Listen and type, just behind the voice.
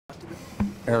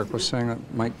Eric was saying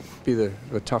that might be the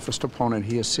toughest opponent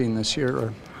he has seen this year.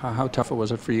 Or how tough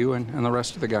was it for you and the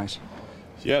rest of the guys?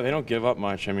 Yeah, they don't give up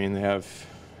much. I mean, they have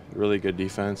really good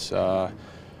defense. Their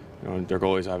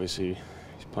goalie's obviously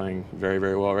he's playing very,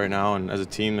 very well right now, and as a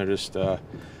team, they're just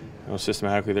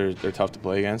systematically they're tough to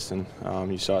play against, and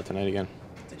you saw it tonight again.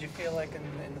 Did you feel like in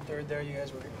the third there you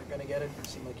guys were going to get it? It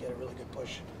seemed like you had a really good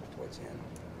push towards the end.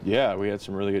 Yeah, we had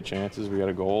some really good chances. We got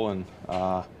a goal, and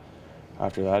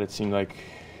after that, it seemed like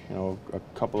a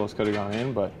couple of us could have gone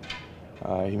in, but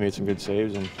he made some good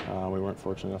saves, and we weren't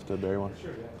fortunate enough to bury one.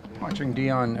 Watching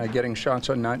Dion getting shots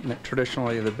on not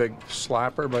traditionally the big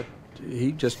slapper, but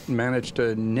he just managed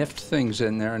to nift things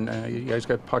in there, and you guys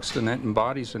got pucks to net and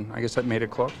bodies, and I guess that made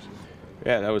it close.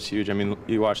 Yeah, that was huge. I mean,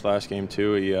 you watched last game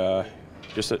too. He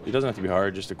doesn't have to be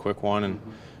hard, just a quick one, and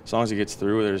as long as he gets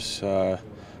through, there's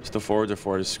just the forwards are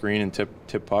for to screen and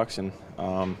tip pucks, and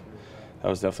that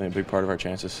was definitely a big part of our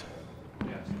chances.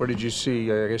 What did you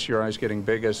see? I guess your eyes getting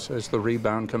big as the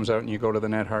rebound comes out and you go to the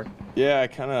net hard. Yeah,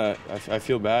 I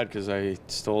feel bad because I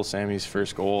stole Sammy's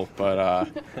first goal, but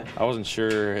I wasn't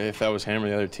sure if that was him or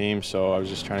the other team, so I was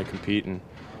just trying to compete and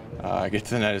get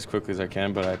to the net as quickly as I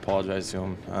can. But I apologize to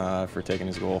him for taking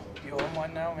his goal. You owe him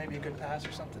one now, maybe a good pass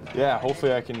or something. Yeah,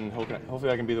 hopefully I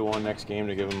can be the one next game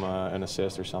to give him an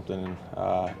assist or something and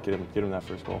get him that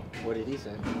first goal. What did he say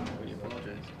when you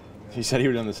apologized? He said he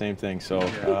would have done the same thing.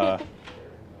 So.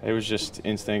 It was just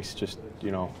instincts, just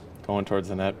going towards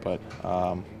the net. But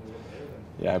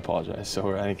yeah, I apologize.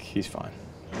 So I think he's fine.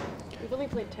 We've only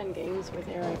played 10 games with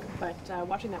Eric, but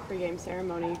watching that pregame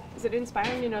ceremony, is it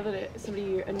inspiring to know that a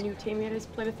new teammate has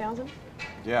played 1,000?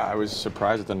 Yeah, I was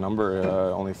surprised at the number.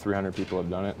 Only 300 people have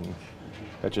done it, and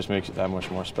that just makes it that much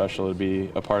more special to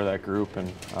be a part of that group.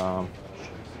 And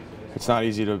it's not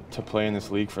easy to play in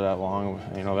this league for that long,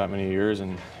 that many years,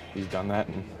 and he's done that.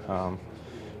 And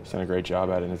he's done a great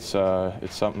job at it.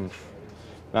 It's something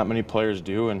not many players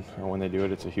do, and when they do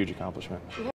it, it's a huge accomplishment.